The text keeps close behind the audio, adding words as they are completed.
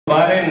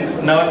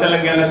నవ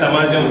తెలంగాణ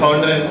సమాజం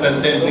founder and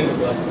president ని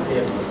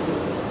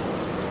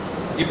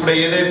ఇప్పుడు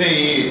ఏదైతే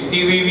ఈ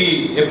టీవీవి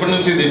ఎప్పటి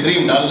నుంచి ఇది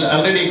డ్రీమ్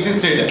ఆల్రెడీ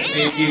ఎగ్జిస్టెడ్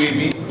ఈ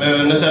టీవీవి మేము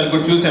ఎన్నోసార్లు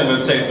కూడా చూసాం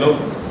వెబ్సైట్ లో.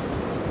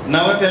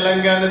 నవ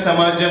తెలంగాణ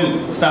సమాజం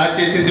స్టార్ట్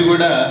చేసేది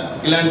కూడా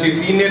ఇలాంటి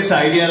సీనియర్స్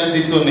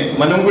ఐడియాలజీతోనే.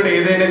 మనం కూడా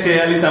ఏదైనా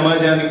చేయాలి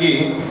సమాజానికి,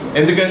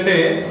 ఎందుకంటే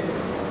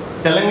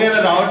తెలంగాణ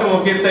రావటం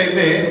ఒక ఎత్తు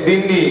అయితే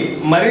దీన్ని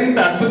మరింత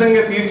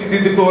అద్భుతంగా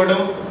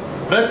తీర్చిదిద్దుకోవడం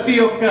ప్రతి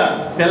ఒక్క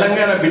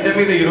తెలంగాణ బిడ్డ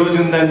మీద ఈ రోజు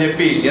ఉందని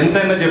చెప్పి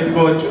ఎంతైనా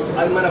చెప్పుకోవచ్చు.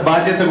 అది మన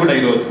బాధ్యత కూడా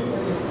ఈరోజు.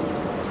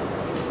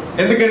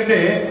 ఎందుకంటే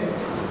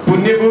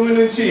పుణ్యభూమి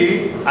నుంచి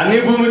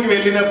అన్యభూమికి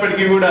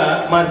వెళ్ళినప్పటికీ కూడా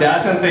మా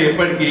ధ్యాస అంతా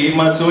ఎప్పటికీ,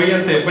 మా సోయి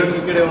అంతా ఎప్పటికీ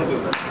ఇక్కడే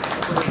ఉంటుంది.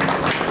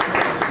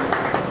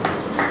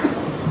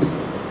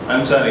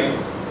 ఐఎమ్ సారీ,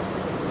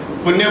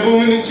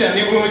 పుణ్యభూమి నుంచి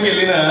అన్యభూమికి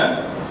వెళ్ళిన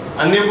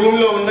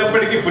అన్యభూమిలో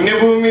ఉన్నప్పటికీ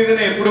పుణ్యభూమి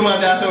మీదనే ఎప్పుడు మా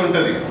ధ్యాస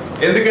ఉంటుంది.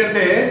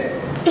 ఎందుకంటే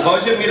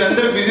బహుశా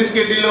మీరందరూ బిజీ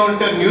స్కెడ్యూల్లో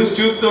ఉంటారు, న్యూస్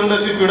చూస్తూ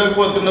ఉండొచ్చు,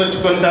 చూడకపోతుండొచ్చు.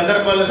 కొన్ని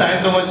సందర్భాల్లో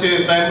సాయంత్రం వచ్చి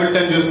ప్రైమ్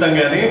బులెటిన్ చూస్తాం,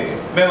 కానీ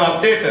మేము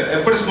అప్డేట్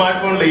ఎప్పుడు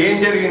స్మార్ట్ ఫోన్లో ఏం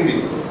జరిగింది,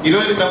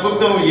 ఈరోజు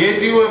ప్రభుత్వం ఏ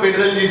జీవో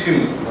విడుదల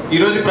చేసింది,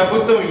 ఈరోజు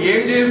ప్రభుత్వం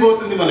ఏం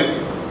చేయబోతుంది. మనకి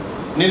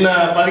నిన్న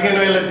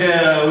 15,000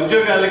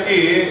 ఉద్యోగాలకి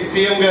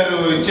సీఎం గారు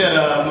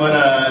ఇచ్చారు మన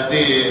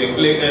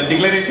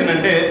డిక్లరేషన్.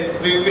 అంటే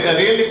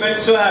రియల్లీ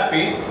ఫెల్ట్ సో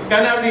హ్యాపీ.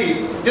 కానీ అది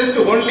జస్ట్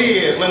ఓన్లీ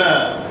మన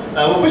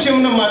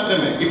ఉపశమనం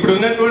మాత్రమే. ఇప్పుడు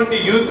ఉన్నటువంటి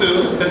యూత్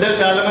పెద్దలు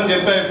చాలా మంది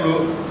చెప్పారు, ఇప్పుడు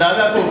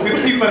దాదాపు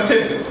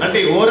 50%, అంటే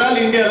ఓవరాల్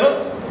ఇండియాలో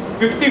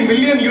 50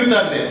 million youth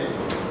are there.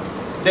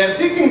 They are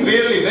seeking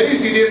really very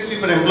seriously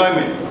for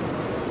employment.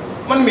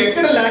 మనం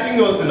ఎక్కడ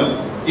ల్యాకింగ్ అవుతున్నాం?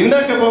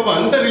 ఇందాక పాపం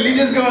అంత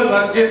రిలీజియస్ గా వాళ్ళు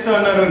వర్క్ చేస్తా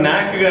ఉన్నారు.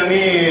 నాక్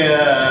కానీ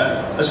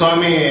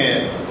స్వామి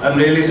ఐఎమ్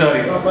రియల్లీ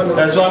సారీ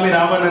స్వామి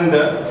రామానంద.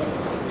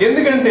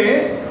 ఎందుకంటే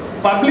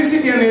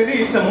పబ్లిసిటీ అనేది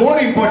ఇట్స్ మోర్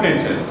ఇంపార్టెంట్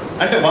సార్.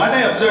 అంటే what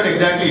I observe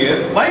exactly here,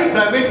 why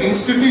private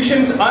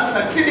institutions are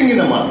succeeding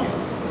in the market.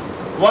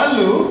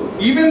 వాళ్ళు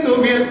even though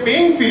we are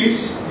paying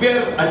fees,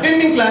 we are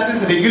attending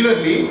classes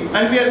regularly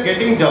and we are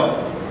getting job.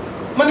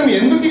 మనం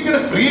ఎందుకు ఇక్కడ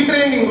free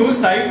training,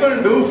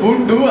 stipend,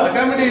 food,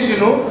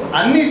 accommodation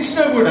అన్ని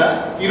ఇచ్చినా కూడా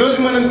ఈరోజు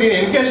మనం దీన్ని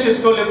ఎన్కాష్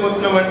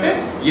చేసుకోలేకపోతున్నాం అంటే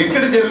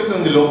ఎక్కడ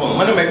జరుగుతుంది లోపం?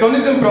 మనం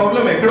మెకానిజం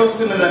ప్రాబ్లం ఎక్కడ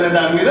వస్తున్నది అనే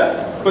దాని మీద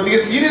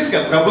కొద్దిగా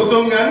సీరియస్గా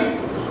ప్రభుత్వం కానీ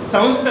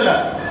సంస్థల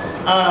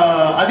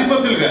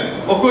అధిపతులు కానీ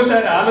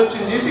ఒక్కోసారి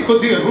ఆలోచన చేసి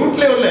కొద్దిగా రూట్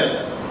లెవెల్లో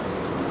వెళ్తారు,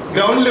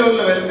 గ్రౌండ్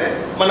లెవెల్లో వెళ్తే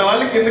మన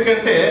వాళ్ళకి.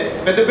 ఎందుకంటే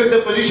పెద్ద పెద్ద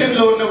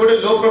పొజిషన్లో ఉన్నా కూడా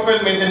లో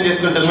ప్రొఫైల్ మెయింటైన్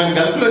చేస్తుంటారు. మేము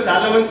గల్ఫ్లో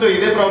చాలా మందితో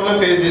ఇదే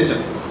ప్రాబ్లం ఫేస్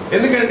చేశాం.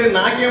 ఎందుకంటే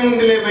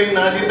నాకేముంది లేబోయి,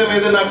 నా జీతం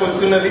ఏదో నాకు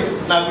వస్తున్నది,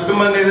 నా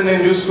కుటుంబాన్ని ఏదో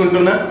నేను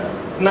చూసుకుంటున్నా,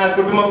 నా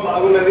కుటుంబం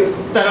బాగున్నది,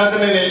 తర్వాత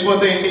నేను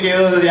వెళ్ళిపోతే ఇంటికి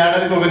ఏదో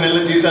ఏడాదికి ఒక నెల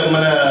జీతం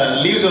మన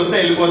లీవ్స్ వస్తే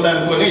వెళ్ళిపోతా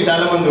అనుకొని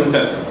చాలా మంది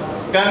ఉంటారు.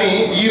 కానీ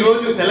ఈ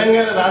రోజు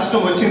తెలంగాణ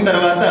రాష్ట్రం వచ్చిన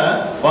తర్వాత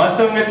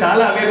వాస్తవంగా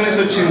చాలా అవేర్నెస్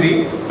వచ్చింది.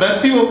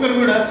 ప్రతి ఒక్కరు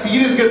కూడా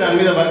సీరియస్ గా దాని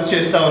మీద వర్క్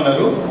చేస్తా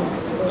ఉన్నారు,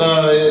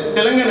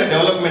 తెలంగాణ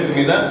డెవలప్మెంట్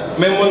మీద.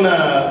 మేము మొన్న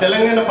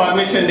తెలంగాణ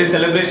ఫార్మేషన్ డే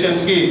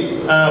సెలబ్రేషన్స్ కి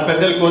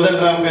పెద్దలు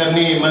కోదండరామ్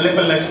గారిని,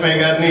 మల్లెపల్లి లక్ష్మయ్య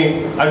గారిని,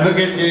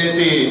 అడ్వకేట్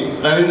చేసి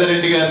రవీందర్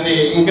రెడ్డి గారిని,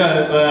 ఇంకా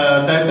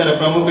తదితర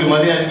ప్రముఖులు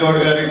మదియాజ్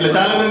గౌడ్ గారు, ఇట్లా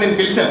చాలా మందిని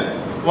పిలిచాం.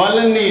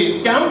 వాళ్ళని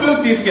క్యాంప్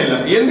లోకి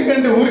తీసుకెళ్ళాం.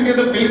 ఎందుకంటే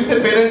ఊరికేదో పిలిస్తే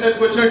పేరెంట్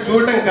వచ్చినట్టు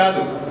చూడటం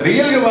కాదు,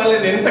 రియల్ గా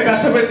వాళ్ళని ఎంత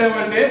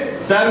కష్టపెట్టామంటే,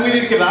 సార్ మీరు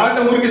ఇక్కడికి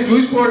రావటం ఊరికి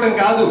చూసిపోవటం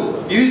కాదు,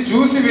 ఇది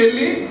చూసి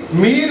వెళ్ళి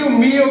మీరు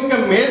మీ యొక్క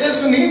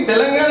మేధస్సుని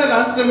తెలంగాణ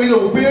రాష్ట్రం మీద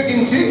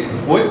ఉపయోగించి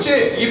వచ్చే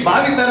ఈ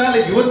భావి తరాల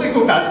యువతకు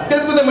ఒక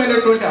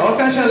అత్యద్భుతమైనటువంటి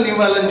అవకాశాలను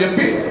ఇవ్వాలని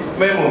చెప్పి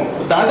మేము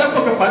దాదాపు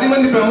ఒక 10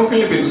 మంది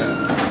ప్రముఖుల్ని పిలిచాం.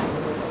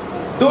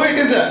 Though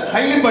it is a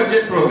highly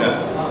budget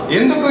programme.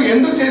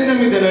 ఎందుకు చేసాం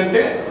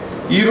ఇదేనంటే,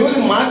 ఈ రోజు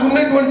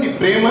మాకున్నటువంటి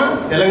ప్రేమ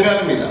తెలంగాణ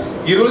మీద.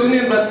 ఈ రోజు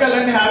నేను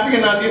బ్రతకాలంటే హ్యాపీగా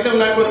నా జీతం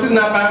నాకు వస్తుంది,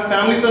 నా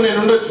ఫ్యామిలీతో నేను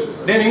ఉండొచ్చు,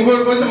 నేను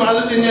ఇంకోటి కోసం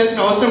ఆలోచన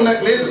చేయాల్సిన అవసరం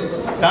నాకు లేదు.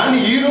 కానీ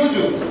ఈ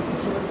రోజు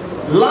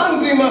లాంగ్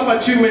డ్రీమ్ ఆఫ్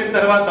అచీవ్మెంట్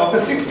తర్వాత ఒక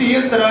 60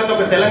 years తర్వాత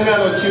ఒక తెలంగాణ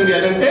వచ్చింది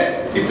అని అంటే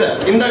ఇట్స్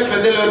ఇందాక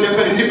పెద్దలు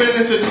చెప్పారు,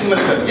 ఇండిపెండెన్స్ వచ్చింది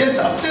మనకు. Yes,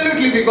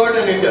 absolutely we got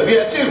an India, we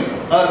achieved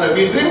are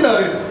we dreamed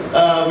are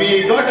we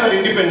got our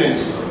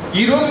independence.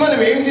 ఈ రోజు మనం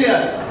ఏం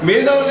చేయాలి?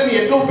 మేధావులను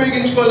ఎట్లా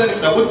ఉపయోగించుకోవాలని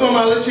ప్రభుత్వం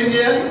ఆలోచన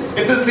చేయాలి.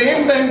 అట్ ద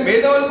సేమ్ టైం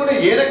మేధావులు కూడా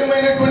ఏ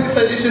రకమైనటువంటి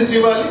సజెషన్స్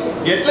ఇవ్వాలి,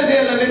 ఎట్లా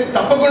చేయాలనేది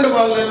తప్పకుండా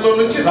వాళ్ళలో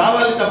నుంచి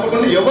రావాలి.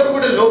 తప్పకుండా ఎవరు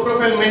కూడా లో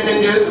ప్రొఫైల్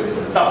మెయింటైన్ చేయొద్దు.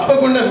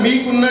 తప్పకుండా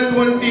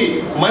మీకున్నటువంటి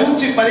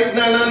మంచి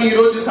పరిజ్ఞానాన్ని ఈ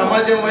రోజు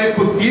సమాజం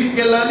వైపు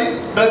తీసుకెళ్ళాలి.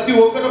 ప్రతి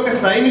ఒక్కరు ఒక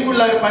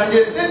సైనికుడిలాగా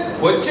పనిచేస్తే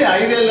వచ్చే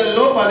 5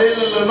 ఏళ్లలో 10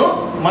 ఏళ్లలోనో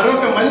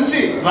మరొక మంచి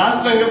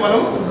రాష్ట్రంగా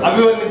మనం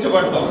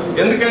అభివర్ణించబడతాం.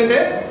 ఎందుకంటే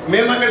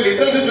మేము అక్కడ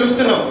లిటరల్ గా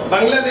చూస్తున్నాం,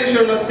 బంగ్లాదేశ్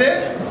వస్తే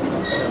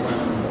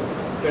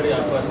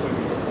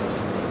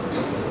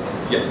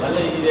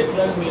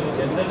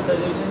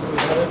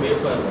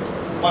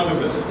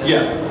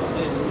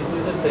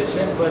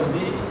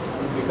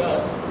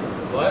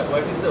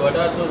what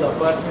are those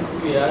opportunities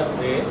we are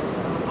there?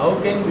 How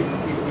can we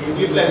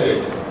utilize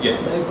it? Yeah,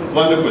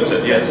 wonderful sir.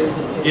 Yes,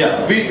 yeah,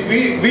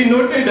 we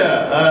noted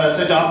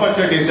such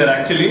opportunities sir,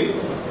 actually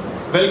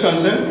well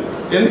concerned.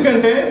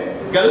 ఎందుకంటే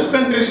గల్ఫ్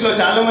కంట్రీస్ లో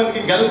చాలా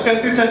మందికి గల్ఫ్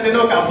కంట్రీస్ అంటేనే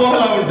ఒక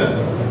అపోహలా ఉంటుంది.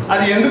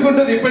 అది ఎందుకు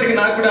ఉంటుంది ఇప్పటికి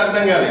నాకు కూడా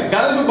అర్థం కాలేదు.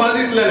 గల్ఫ్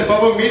బాధితులని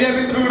పాపం మీడియా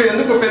మిత్రులు కూడా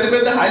ఎందుకు పెద్ద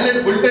పెద్ద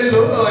హైలైట్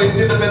బులెటిన్లు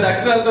ఇంత పెద్ద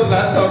అక్షరాలతో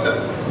రాస్తూ ఉంటారు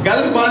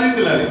గల్ఫ్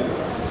బాధితులని.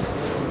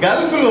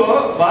 గల్ఫ్లో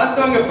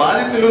వాస్తవంగా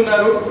బాధితులు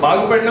ఉన్నారు,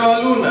 బాగుపడిన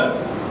వాళ్ళు ఉన్నారు.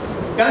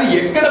 కానీ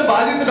ఎక్కడ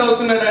బాధితుడు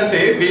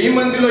అవుతున్నాడంటే 1000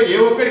 మందిలో ఏ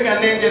ఒక్కడికి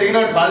అన్యాయం జరిగినా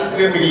వాడు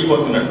బాధితుడిగా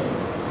మిగిలిపోతున్నాడు.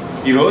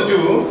 ఈరోజు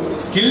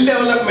స్కిల్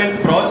డెవలప్మెంట్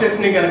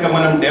ప్రాసెస్ని కనుక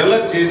మనం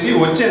డెవలప్ చేసి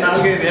వచ్చే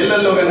 4-5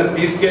 ఏళ్లలో కనుక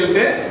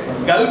తీసుకెళ్తే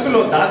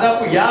గల్ఫ్లో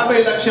దాదాపు 50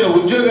 లక్షల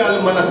ఉద్యోగాలు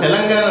మన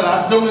తెలంగాణ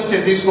రాష్ట్రం నుంచే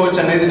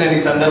తీసుకోవచ్చు అనేది నేను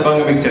ఈ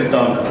సందర్భంగా మీకు చెప్తా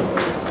ఉన్నాను.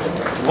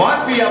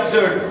 What we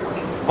observe,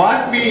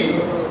 what we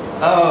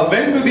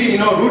went to the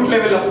root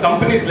level of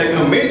companies like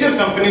major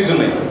companies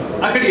ఉన్నాయి.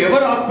 అక్కడ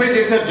ఎవరు ఆక్యుపై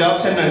చేశారు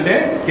జాబ్స్ అంటే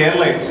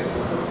కేరళైట్స్.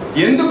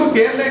 ఎందుకు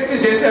కేరళైట్స్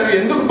చేశారు?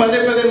 ఎందుకు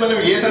పదే పదే మనం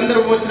ఏ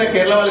సందర్భం వచ్చినా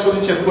కేరళ వాళ్ళ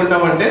గురించి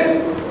చెప్పుకుంటామంటే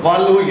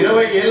వాళ్ళు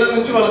 20 ఏళ్ల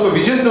నుంచి వాళ్ళకు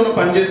విజన్తో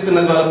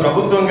పనిచేస్తున్నది వాళ్ళ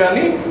ప్రభుత్వం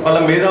కానీ, వాళ్ళ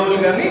మేధావులు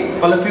కానీ,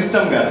 వాళ్ళ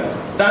సిస్టమ్ కానీ.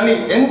 దాన్ని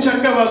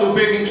ఎంచక్కా వాళ్ళు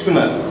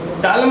ఉపయోగించుకున్నారు.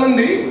 చాలా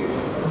మంది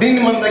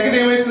దీన్ని మన దగ్గర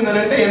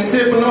ఏమవుతుందంటే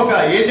ఎంతసేపు ఒక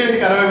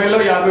ఏజెంట్కి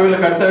 60,000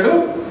 50,000 కడతాడు,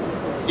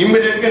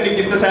 ఇమ్మీడియట్ గా నీకు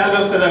ఇంత శాలరీ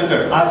వస్తుంది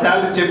అంటాడు. ఆ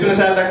శాలరీ చెప్పిన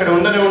శాలరీ అక్కడ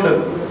ఉండనే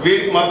ఉండదు.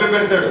 వీడికి మభ్య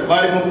పెడతాడు,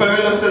 వాడికి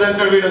 30,000 వస్తుంది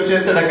అంటాడు, వీడు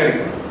వచ్చేస్తాడు అక్కడికి.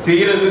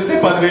 సీఈలో చూస్తే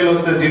 10,000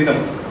 వస్తుంది జీతం.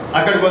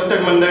 అక్కడికి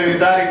వస్తాడు మన దగ్గర,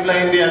 సార్ ఇట్లా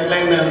అయింది అట్లా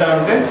అయింది అంటా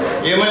ఉంటే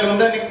ఏమైనా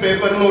ఉందా నీకు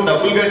పేపర్, నువ్వు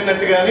డబ్బులు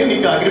కట్టినట్టు కానీ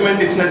నీకు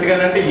అగ్రిమెంట్ ఇచ్చినట్టు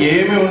కానీ అంటే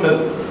ఏమీ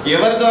ఉండదు.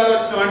 ఎవరి ద్వారా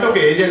వచ్చినామంటే ఒక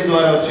ఏజెంట్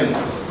ద్వారా వచ్చింది.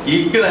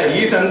 ఇక్కడ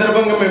ఈ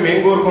సందర్భంగా మేము ఏం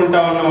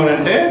కోరుకుంటా ఉన్నాం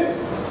అంటే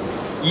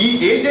ఈ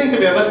ఏజెంట్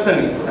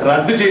వ్యవస్థని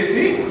రద్దు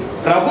చేసి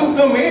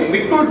ప్రభుత్వమే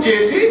రిక్రూట్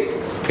చేసి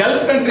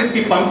గల్ఫ్ కంట్రీస్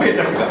కి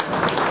పంపేటట్టుగా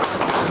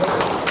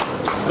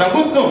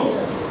ప్రభుత్వం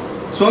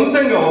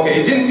సొంతంగా ఒక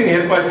ఏజెన్సీని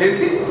ఏర్పాటు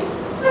చేసి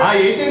ఆ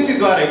ఏజెన్సీ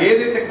ద్వారా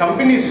ఏదైతే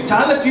కంపెనీస్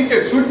చాలా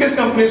చీటెడ్ సూట్ కేస్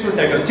కంపెనీస్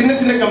ఉంటాయి కదా, చిన్న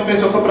చిన్న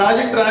కంపెనీస్, ఒక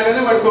ప్రాజెక్ట్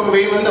రాగానే వాడికి ఒక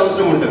 1000 మంది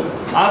అవసరం ఉంటుంది.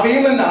 ఆ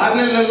 1000 మంది 6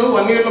 నెలల్లో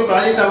 1 ఇయర్లో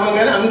ప్రాజెక్ట్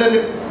అవ్వగానే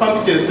అందరిని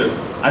పంపించేస్తాడు.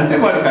 అంటే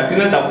వాడు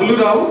కట్టిన డబ్బులు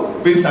రావు,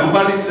 వీడు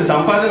సంపాదించిన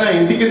సంపాదన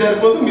ఇంటికి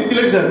సరిపోదు,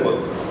 మిత్తులకు సరిపోదు,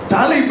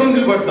 చాలా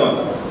ఇబ్బందులు పడతాం.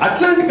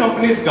 అట్లాంటి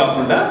కంపెనీస్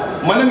కాకుండా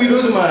మనం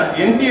ఈరోజు మా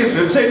ఎన్టీఎస్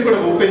వెబ్సైట్ కూడా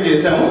ఓపెన్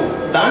చేశాము.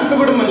 దాంట్లో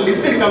కూడా మనం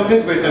లిస్టెడ్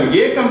కంపెనీస్ పెట్టాము.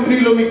 ఏ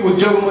కంపెనీలో మీకు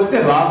ఉద్యోగం వస్తే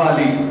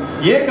రావాలి,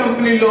 ఏ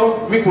కంపెనీలో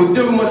మీకు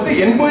ఉద్యోగం వస్తే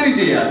ఎంక్వైరీ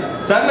చేయాలి.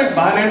 సార్ నాకు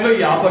బహ్రెయిన్లో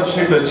ఈ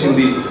ఆపర్చునిటీ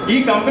వచ్చింది, ఈ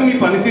కంపెనీ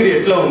పనితీరు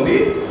ఎట్లా ఉంది,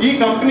 ఈ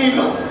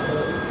కంపెనీలో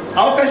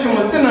అవకాశం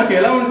వస్తే నాకు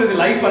ఎలా ఉంటుంది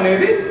లైఫ్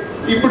అనేది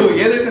ఇప్పుడు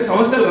ఏదైతే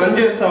సంస్థలు రన్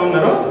చేస్తా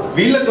ఉన్నారో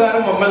వీళ్ళ ద్వారా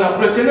మమ్మల్ని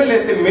అప్రోచ్ అయినా,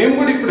 లేకపోతే మేము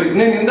కూడా ఇప్పుడు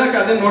నేను ఇందాక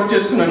అదే నోట్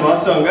చేసుకున్నాను.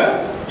 వాస్తవంగా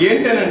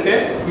ఏంటనంటే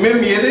మేము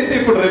ఏదైతే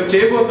ఇప్పుడు రేపు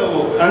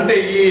చేయబోతామో అంటే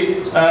ఈ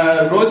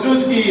రోజు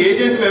రోజుకి ఈ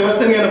ఏజెంట్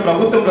వ్యవస్థని కానీ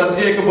ప్రభుత్వం రద్దు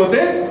చేయకపోతే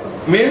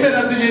మేమే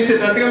రద్దు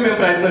చేసేటట్టుగా మేము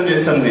ప్రయత్నం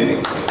చేస్తాం. దీన్ని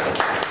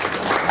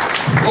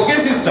ఒకే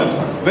సిస్టమ్,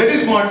 వెరీ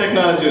స్మార్ట్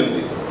టెక్నాలజీ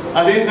ఉంది.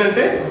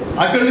 అదేంటంటే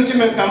అక్కడ నుంచి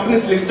మేము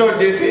కంపెనీస్ లిస్ట్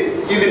అవుట్ చేసి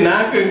ఇది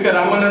నాకు ఇంకా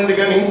రమ్మనంది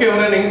కానీ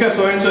ఇంకెవరైనా ఇంకా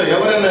సో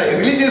ఎవరైనా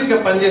రిలీజియస్ గా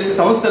పనిచేసే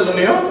సంస్థలు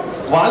ఉన్నాయో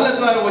వాళ్ళ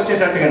ద్వారా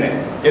వచ్చేటట్టుగానే.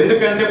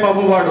 ఎందుకంటే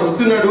పాపం వాడు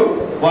వస్తున్నాడు,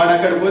 వాడు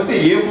అక్కడికి వస్తే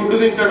ఏ ఫుడ్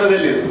తింటాడో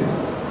తెలియదు,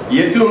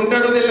 ఎట్లు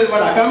ఉంటాడో తెలియదు,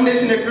 వాడు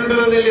అకామిడేషన్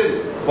ఎట్లుంటుందో తెలియదు.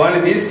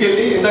 వాడిని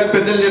తీసుకెళ్ళి ఇందాక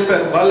పెద్దలు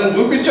చెప్పారు, వాళ్ళని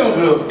చూపించాం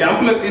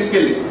క్యాంపులకు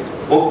తీసుకెళ్ళి,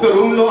 ఒక్క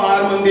రూమ్ లో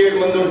 6 మంది 7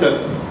 మంది ఉంటారు.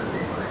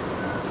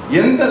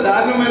 ఎంత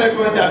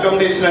దారుణమైనటువంటి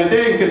అకామిడేషన్ అంటే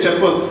ఇంకా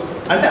చెప్పొద్దు.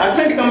 అంటే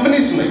అట్లాంటి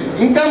కంపెనీస్ ఉన్నాయి,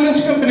 ఇంకా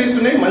మంచి కంపెనీస్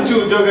ఉన్నాయి, మంచి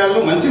ఉద్యోగాలు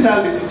మంచి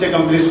శాలరీస్ ఇచ్చే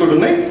కంపెనీస్ కూడా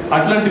ఉన్నాయి.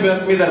 అట్లాంటి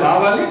మీద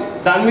రావాలి,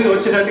 దాని మీద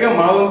వచ్చేటట్టుగా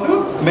మా వంతు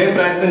మేము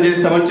ప్రయత్నం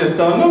చేస్తామని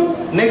చెప్తా ఉన్నాం.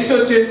 నెక్స్ట్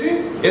వచ్చేసి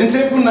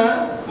ఎంతసేపు ఉన్న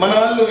మన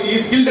వాళ్ళు ఈ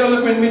స్కిల్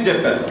డెవలప్మెంట్ మీద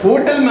చెప్పారు.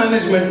 హోటల్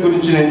మేనేజ్మెంట్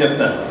గురించి నేను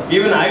చెప్తాను.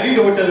 Even I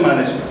did hotel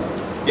management.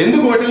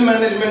 ఎందుకు హోటల్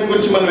మేనేజ్మెంట్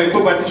గురించి మనం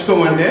ఎక్కువ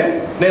పట్టించుకోమంటే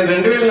నేను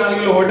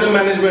 2004లో హోటల్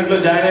మేనేజ్మెంట్ లో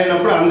జాయిన్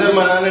అయినప్పుడు అందరు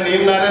మా నాన్న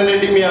ఏం నారాయణ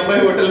రెడ్డి మీ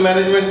అబ్బాయి హోటల్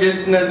మేనేజ్మెంట్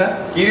చేస్తుందంట,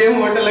 ఇదేం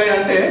హోటల్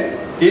అంటే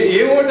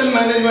ఏం హోటల్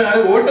మేనేజ్మెంట్,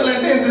 అది హోటల్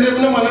అంటే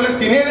ఎంతసేపు మనకు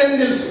తినేదని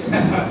తెలుసు,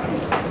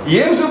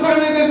 ఏం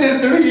సూపర్వైజర్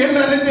చేస్తాడు, ఏం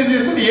మేనేజర్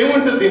చేస్తాడు,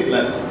 ఏముంటుంది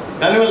దీంట్లో.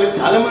 కానీ వాళ్ళకి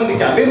చాలా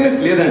మందికి అవేర్నెస్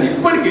లేదండి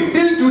ఇప్పటికి.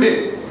 Till today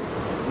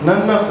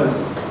none of us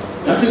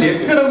అసలు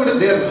ఎక్కడ కూడా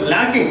దే ఆర్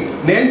ల్యాకింగ్.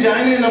 నేను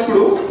జాయిన్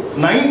అయినప్పుడు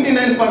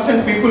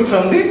 99% people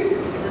from the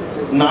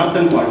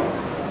northern part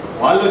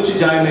వాళ్ళు వచ్చి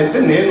జాయిన్ అయితే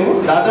నేను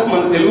దాదాపు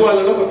మన తెలుగు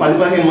వాళ్ళలో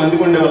 10-15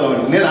 మందికి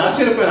ఉండేవాళ్ళం. నేను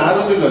ఆశ్చర్యపోయాను ఆ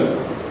రోజుల్లో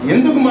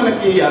ఎందుకు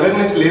మనకి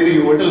అవేర్నెస్ లేదు ఈ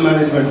హోటల్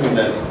మేనేజ్మెంట్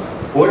మీద.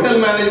 హోటల్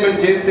మేనేజ్మెంట్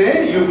చేస్తే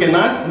you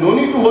cannot know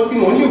need to work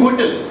in only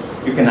hotel,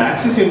 you can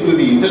access in to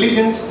the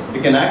intelligence, you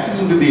can access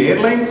in to the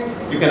airlines,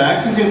 you can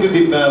access in to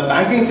the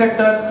banking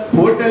sector,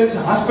 hotels,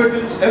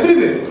 hospitals,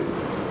 everywhere.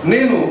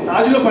 నేను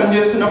తాజ్లో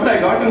పనిచేస్తున్నప్పుడు I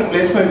got an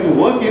placement to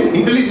work in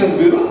intelligence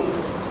bureau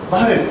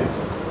Bahrain.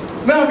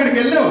 మేము అక్కడికి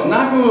వెళ్ళాము.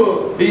 నాకు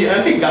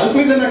అంటే Gulf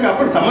మీద నాకు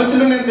అప్పుడు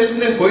సమస్యలు నేను తెలిసి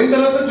నేను పోయిన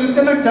తర్వాత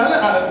చూస్తే నాకు చాలా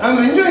ఐఎమ్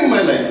ఎంజాయింగ్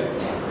మై లైఫ్.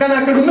 కానీ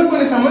అక్కడ ఉన్న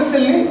కొన్ని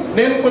సమస్యల్ని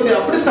నేను కొద్దిగా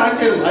అప్పుడు స్టార్ట్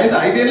చేయడం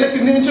 5 ఏళ్ల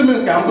కింద నుంచి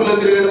మేము క్యాంపుల్లో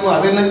తిరగడం,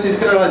 అవేర్నెస్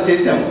తీసుకురావడం అది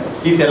చేసాము.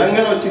 ఈ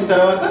తెలంగాణ వచ్చిన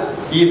తర్వాత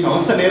ఈ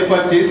సంస్థను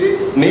ఏర్పాటు చేసి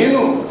నేను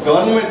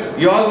government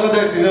you all know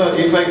that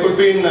if I could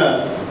be in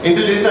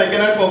intelligence I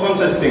cannot perform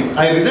such thing.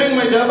 I resign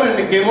my job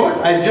and came out.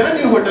 I join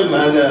in hotel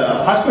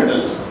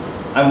hospitals.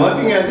 I'm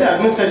working as a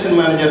administration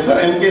manager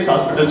for MKS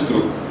hospitals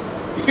group.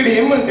 ఇక్కడ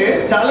ఏమంటే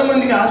చాలా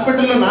మందికి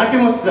హాస్పిటల్లో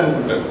నాకేం వస్తుంది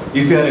అనుకుంటారు.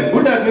 If you are a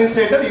good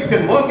administrator you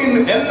can work in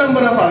N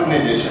number of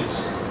organisations.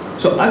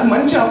 So అది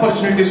మంచి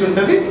ఆపర్చునిటీస్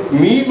ఉంటుంది.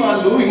 మీ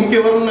వాళ్ళు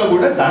ఇంకెవరున్నా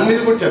కూడా దాని మీద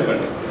కూడా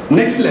చెప్పండి.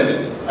 నెక్స్ట్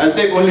లెవెల్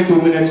అంటే ఓన్లీ 2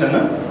 minutes అన్న.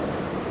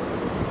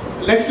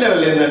 నెక్స్ట్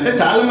లెవెల్ ఏంటంటే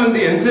చాలా మంది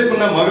ఎంతసేపు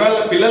ఉన్న మగవాళ్ళ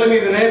పిల్లల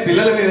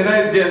మీదనే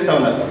ఇది చేస్తూ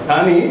ఉన్నారు.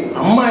 కానీ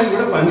అమ్మాయిలు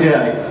కూడా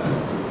పనిచేయాలి.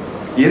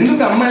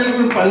 ఎందుకు అమ్మాయిలు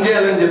కూడా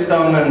పనిచేయాలని చెప్తా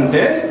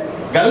ఉన్నానంటే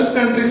గల్ఫ్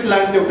కంట్రీస్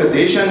లాంటి ఒక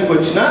దేశానికి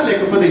వచ్చినా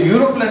లేకపోతే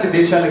యూరోప్ లాంటి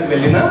దేశాలకు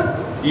వెళ్ళినా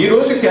ఈ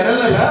రోజు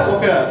కేరళలో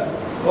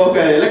ఒక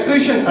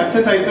ఎలక్ట్రీషియన్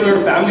సక్సెస్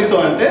అవుతున్నాడు ఫ్యామిలీతో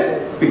అంటే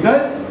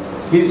because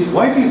his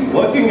wife is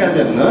working as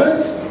a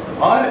nurse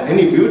or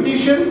any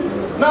beautician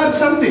not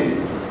something.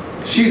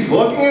 She is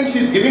working and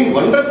she is giving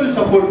wonderful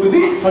support to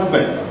the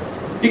husband.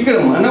 ఇక్కడ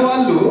మన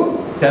వాళ్ళు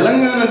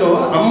తెలంగాణలో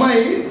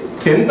అమ్మాయి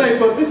 10th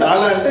అయిపోతే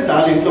చాలా అంటే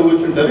చాలా ఇంట్లో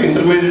కూర్చుంటారు.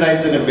 ఇంటర్మీడియట్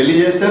అయితేనే పెళ్లి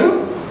చేస్తారు,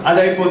 అది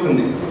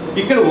అయిపోతుంది.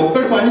 ఇక్కడ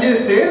ఒక్కడు పని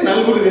చేస్తే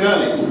 4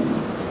 తినాలి,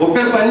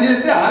 ఒక్కడు పని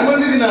చేస్తే 6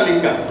 మంది తినాలి.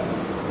 ఇంకా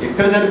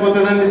ఎక్కడ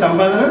సరిపోతుందండి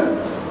సంపాదన?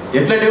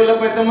 ఎట్లా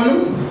డెవలప్ అవుతాం మనం?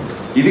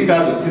 ఇది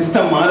కాదు,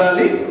 సిస్టమ్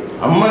మారాలి.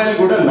 అమ్మాయిలు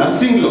కూడా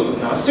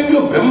నర్సింగ్లో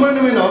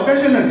బ్రహ్మాండమైన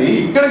అవకాశాలు అండి.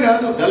 ఇక్కడ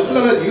కాదు,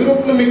 గల్ఫ్లో కాదు,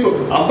 యూరోప్లో మీకు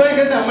అబ్బాయి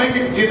కంటే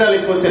అమ్మాయికి జీతాలు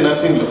ఎక్కువ వస్తాయి.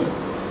 నర్సింగ్లో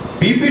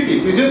పీపీటీ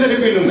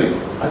ఫిజియోథెరపీలు ఉన్నాయి,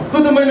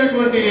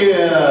 అద్భుతమైనటువంటి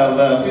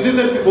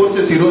ఫిజియోథెరపీ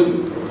కోర్సెస్. ఈరోజు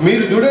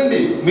మీరు చూడండి,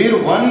 మీరు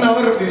 1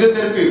 hour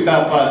physiotherapy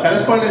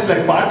correspondence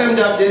like part time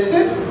job చేస్తే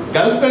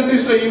గల్ఫ్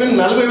కంట్రీస్లో ఈవెన్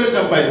 40,000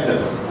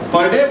 సంపాదిస్తారు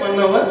per day, 1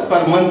 hour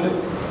per month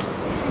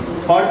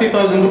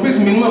 40,000 rupees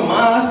minimum. మా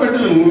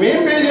హాస్పిటల్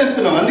మేము పే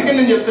చేస్తున్నాం. అందుకే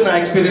నేను చెప్తున్నా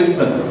ఎక్స్పీరియన్స్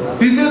తో.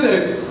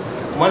 ఫిజియోథెరపీస్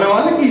మన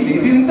వాళ్ళకి ఇది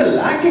ఇంత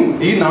ల్యాకింగ్.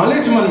 ఈ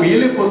నాలెడ్జ్ మనం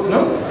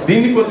ఇవ్వలేకపోతున్నాం.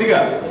 దీన్ని కొద్దిగా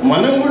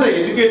మనం కూడా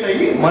ఎడ్యుకేట్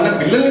అయ్యి మన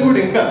పిల్లల్ని కూడా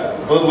ఇంకా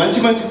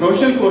మంచి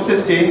ప్రొఫెషనల్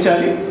కోర్సెస్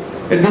చేయించాలి.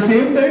 ఎట్ ద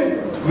సేమ్ టైం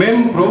మేము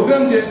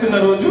ప్రోగ్రామ్ చేస్తున్న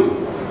రోజు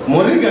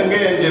మొర్రి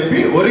గంగయ్య అని చెప్పి,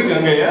 ఒరి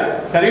గంగయ్య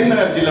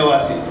కరీంనగర్ జిల్లా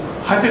వాసి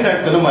హార్ట్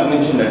అటాక్తో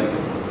మరణించిందండి.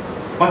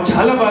 మాకు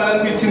చాలా బాధ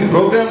అనిపించింది.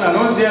 ప్రోగ్రామ్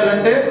అనౌన్స్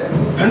చేయాలంటే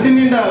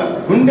కంటిన్యూగా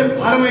గుండె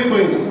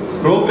భారమైపోయింది.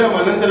 ప్రోగ్రామ్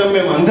అనంతరం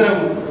మేము అందరం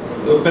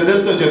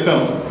పెద్దలతో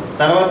చెప్పాం,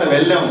 తర్వాత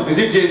వెళ్ళాం,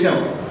 విజిట్ చేసాం.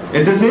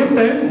 ఎట్ ద సేమ్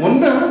టైం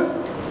మొన్న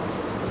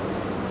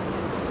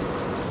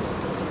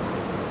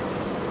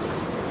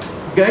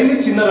గైని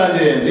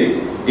చిన్నరాజయ్య అండి,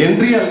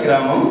 ఎండ్రియాల్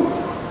గ్రామం,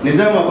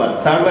 Nizamabad,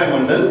 Tadvai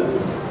mandal.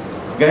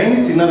 Gaini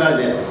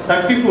చిన్నరాజయ్య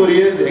 34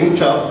 years young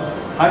shop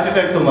heart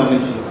అటాక్తో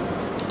మరణించింది.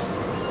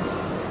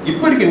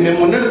 ఇప్పటికి నేను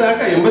మొన్నటి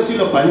దాకా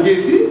ఎంబసీలో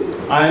పనిచేసి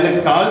ఆయనకు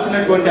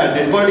కావాల్సినటువంటి ఆ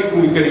డెడ్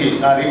బాడీకి ఇక్కడికి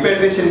ఆ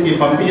రిపేట్రేషన్కి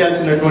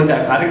పంపించాల్సినటువంటి ఆ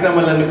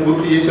కార్యక్రమాలన్నీ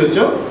పూర్తి చేసి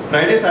వచ్చాం.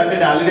 ఫ్రైడే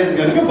సాటర్డే హాలిడేస్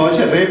కనుక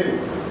బహుశా రేపు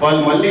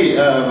వాళ్ళు మళ్ళీ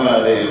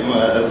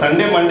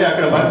సండే మండే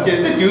అక్కడ వర్క్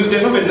చేస్తే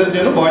ట్యూస్డేనో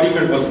వెడ్నెస్డేనో బాడీ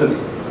ఇక్కడికి వస్తుంది.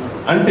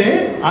 అంటే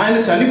ఆయన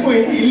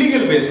చనిపోయింది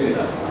ఇల్లీగల్ బేస్ మీద.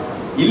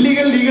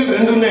 లీగల్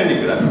 2 ఉన్నాయండి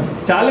ఇక్కడ.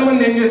 చాలా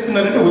మంది ఏం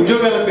చేస్తున్నారంటే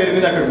ఉద్యోగాల పేరు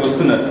మీద అక్కడికి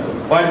వస్తున్నారు.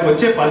 వాడికి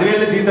వచ్చే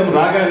 10,000 జీతం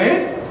రాగానే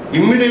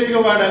ఇమ్మీడియట్ గా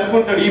వాడు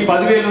అనుకుంటాడు, ఈ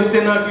 10,000 వస్తే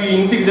నాకు ఈ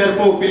ఇంటికి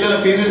సరిపోవు, పిల్లల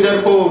ఫీజులు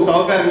సరిపోవు,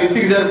 సౌకర్యం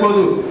ఇంటికి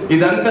సరిపోదు,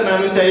 ఇదంతా నా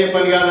నుంచి అయ్యే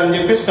పని కాదని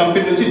చెప్పేసి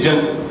కంపెనీ నుంచి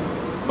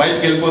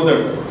బయటకు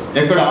వెళ్ళిపోతాడు.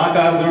 ఎక్కడ ఆ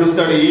కారు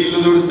తుడుస్తాడు, ఈ ఇల్లు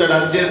తుడుస్తాడు,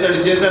 అది చేస్తాడు,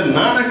 ఇది చేస్తాడు,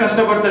 నాన్న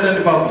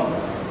కష్టపడతాడండి పాపం.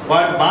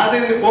 వాడి బాధ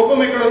ఏంది,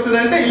 కోపం ఎక్కడ వస్తుంది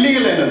అంటే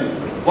ఇల్లీగల్ అయినది.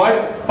 వాడు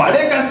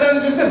పడే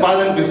కష్టాన్ని చూస్తే బాధ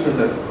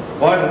అనిపిస్తుంటారు.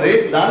 వాడు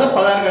రేపు దాదాపు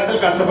 16 గంటలు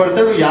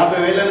కష్టపడతాడు,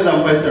 50,000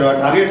 సంపాదిస్తాడు.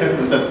 వాడు టార్గెట్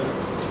అట్లుంటారు.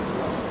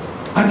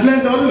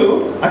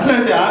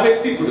 అట్లాంటి ఆ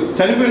వ్యక్తి, ఇప్పుడు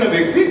చనిపోయిన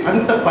వ్యక్తి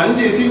అంత పని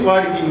చేసి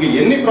వాడికి ఇంక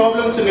ఎన్ని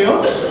ప్రాబ్లమ్స్ ఉన్నాయో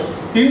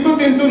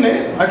తింటూనే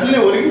అట్లనే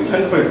ఒరిగి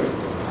చనిపోయాడు.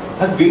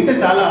 అది వింటే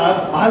చాలా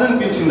బాధ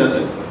అనిపించింది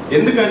అసలు.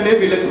 ఎందుకంటే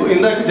వీళ్ళకు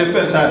ఇందాక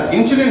చెప్పారు సార్,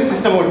 ఇన్సూరెన్స్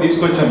సిస్టమ్ ఒకటి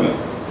తీసుకొచ్చాం మేము.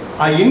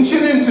 ఆ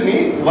ఇన్సూరెన్స్ని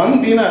 1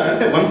 dinar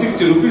అంటే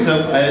 160 rupees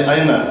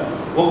అయినారు.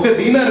 1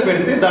 dinar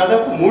పెడితే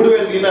దాదాపు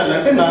 3,000 dinars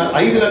అంటే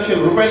 5 లక్షల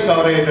రూపాయలు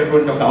కవర్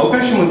అయ్యేటటువంటి ఒక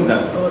అవకాశం ఉంది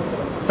దాని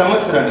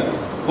సంవత్సరానికి.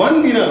 1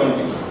 dinar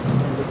ఓన్లీ,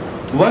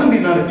 1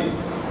 dinarకి.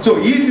 సో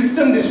ఈ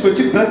సిస్టమ్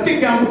తీసుకొచ్చి ప్రతి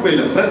క్యాంపుకి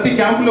వెళ్ళాం. ప్రతి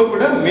క్యాంపులో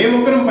కూడా మేము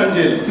ఒకరం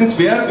పనిచేయాలి. Since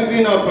we are busy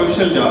in our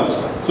professional jobs,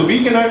 so we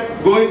cannot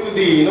go in to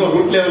the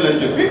root level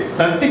అని చెప్పి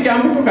ప్రతి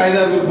క్యాంపుకి ఒక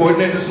 5-6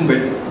 కోఆర్డినేటర్స్ని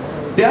పెట్టి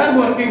they are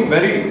working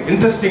very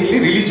interestingly,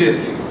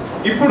 religiously.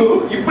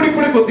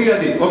 ఇప్పుడిప్పుడే కొద్దిగా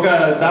అది ఒక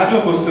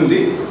దారిలోకి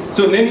వస్తుంది.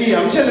 సో నేను ఈ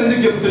అంశాలు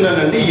ఎందుకు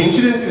చెప్తున్నానంటే, ఈ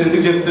ఇన్సూరెన్స్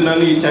ఎందుకు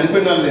చెప్తున్నాను, ఈ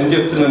చనిపోయిన వాళ్ళు ఎందుకు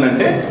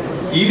చెప్తున్నానంటే,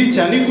 ఇది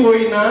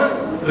చనిపోయినా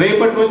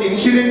రేపటి రోజు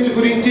ఇన్సూరెన్స్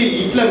గురించి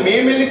ఇట్లా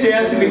మేమెళ్ళి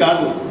చేయాల్సింది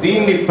కాదు.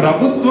 దీన్ని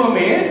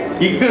ప్రభుత్వమే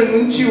ఇక్కడ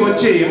నుంచి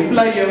వచ్చే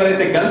ఎంప్లాయీ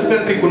ఎవరైతే గల్ఫ్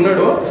కంట్రీకి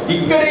ఉన్నాడో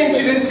ఇక్కడే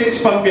ఇన్సూరెన్స్ చేసి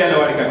పంపించాలి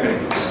వాడికి.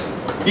 అక్కడికి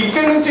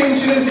ఇక్కడ నుంచి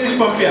ఇన్సూరెన్స్ చేసి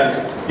పంపించాలి.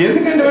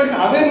 ఎందుకంటే వాడికి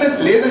అవేర్నెస్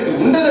లేదండి,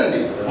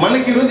 ఉండదండి.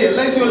 మనకి ఈరోజు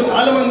ఎల్ఐసి వాళ్ళు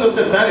చాలా మంది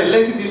వస్తారు, సార్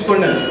ఎల్ఐసి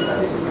తీసుకోండి అని.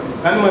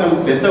 కానీ మనం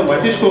పెద్ద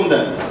పట్టించుకోము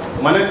దాన్ని.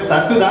 మనకు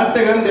తట్టు దాస్తే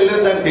కానీ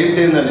తెలియదు దాన్ని టేస్ట్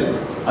ఏందని.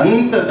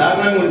 అంత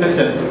దారుణంగా ఉంటుంది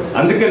సార్.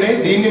 అందుకనే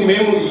దీన్ని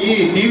మేము ఈ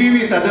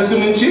టీవీవీ సదస్సు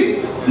నుంచి,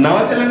 నవ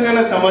తెలంగాణ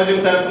సమాజం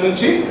తరపు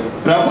నుంచి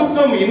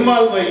ప్రభుత్వం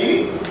ఇన్వాల్వ్ అయ్యి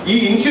ఈ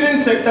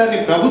ఇన్సూరెన్స్ సెక్టార్ని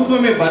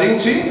ప్రభుత్వమే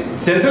భరించి,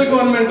 సెంట్రల్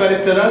గవర్నమెంట్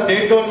భరిస్తుందా,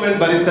 స్టేట్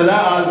గవర్నమెంట్ భరిస్తుందా,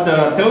 ఆ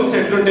టర్మ్స్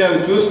ఎట్లుంటే అవి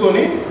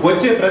చూసుకొని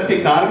వచ్చే ప్రతి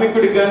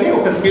కార్మికుడికి కానీ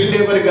ఒక స్కిల్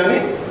లేబర్కి కానీ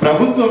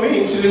ప్రభుత్వమే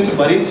ఇన్సూరెన్స్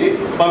భరించి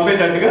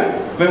పంపేటట్టుగా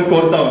మేము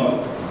కోరుతా ఉన్నాం.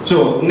 సో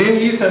నేను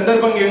ఈ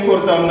సందర్భంగా ఏం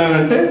కోరుతా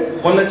ఉన్నానంటే,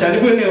 మొన్న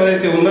చనిపోయిన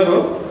ఎవరైతే ఉన్నారో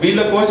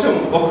వీళ్ళ కోసం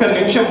ఒక్క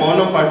నిమిషం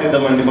మౌనం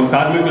పాటిద్దామండి. మా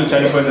కార్మికులు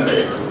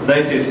చనిపోయినది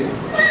దయచేసి.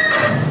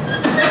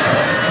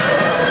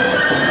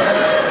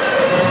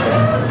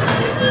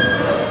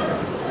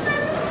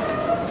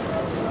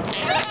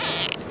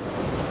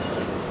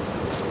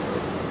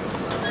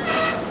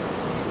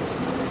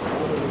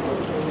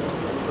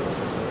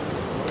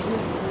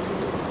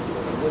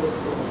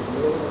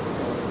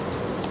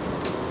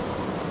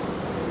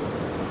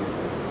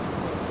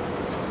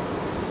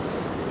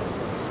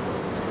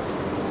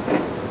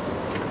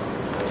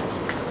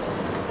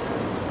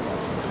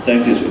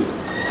 Thank you, sir.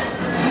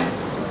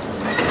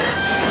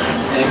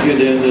 Thank you,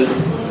 Devendra.